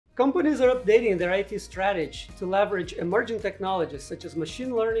Companies are updating their IT strategy to leverage emerging technologies such as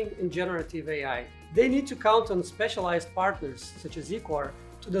machine learning and generative AI. They need to count on specialized partners such as eCore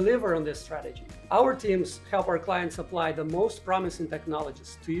to deliver on this strategy. Our teams help our clients apply the most promising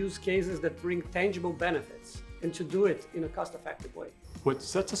technologies to use cases that bring tangible benefits and to do it in a cost-effective way. What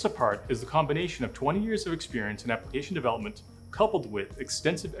sets us apart is the combination of 20 years of experience in application development coupled with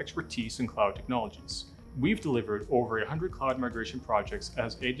extensive expertise in cloud technologies. We've delivered over 100 cloud migration projects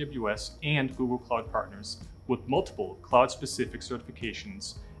as AWS and Google Cloud partners with multiple cloud-specific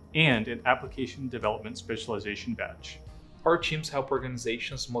certifications and an application development specialization badge. Our teams help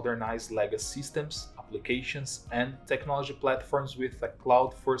organizations modernize legacy systems, applications, and technology platforms with a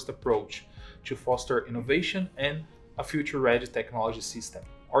cloud-first approach to foster innovation and a future-ready technology system.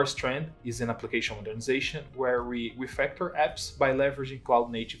 Our strength is in application modernization, where we refactor apps by leveraging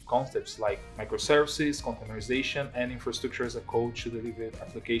cloud-native concepts like microservices, containerization, and infrastructure as a code to deliver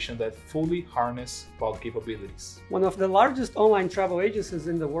applications that fully harness cloud capabilities. One of the largest online travel agencies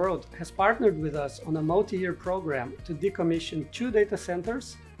in the world has partnered with us on a multi-year program to decommission 2 data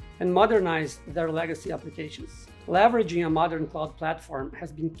centers and modernize their legacy applications. Leveraging a modern cloud platform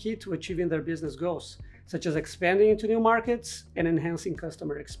has been key to achieving their business goals, such as expanding into new markets and enhancing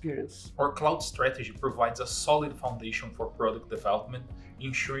customer experience. Our cloud strategy provides a solid foundation for product development,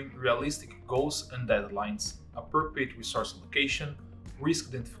 ensuring realistic goals and deadlines, appropriate resource allocation, risk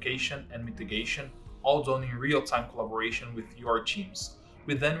identification and mitigation, all done in real-time collaboration with your teams.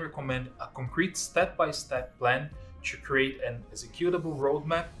 We then recommend a concrete step-by-step plan to create an executable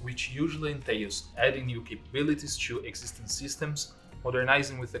roadmap, which usually entails adding new capabilities to existing systems,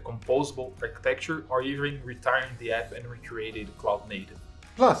 modernizing with a composable architecture, or even retiring the app and recreating it cloud native.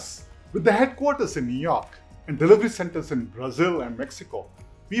 Plus, with the headquarters in New York and delivery centers in Brazil and Mexico,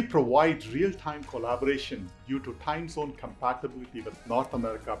 we provide real-time collaboration due to time zone compatibility with North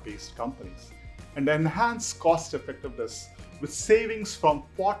America-based companies and enhance cost effectiveness with savings from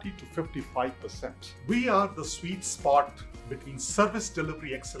 40 to 55%. We are the sweet spot between service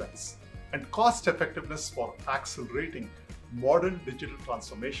delivery excellence and cost effectiveness for accelerating modern digital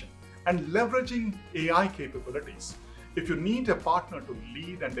transformation and leveraging AI capabilities. If you need a partner to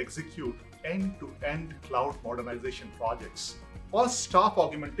lead and execute end-to-end cloud modernization projects or staff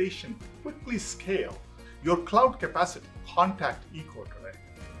augmentation quickly scale your cloud capacity, contact eCore today.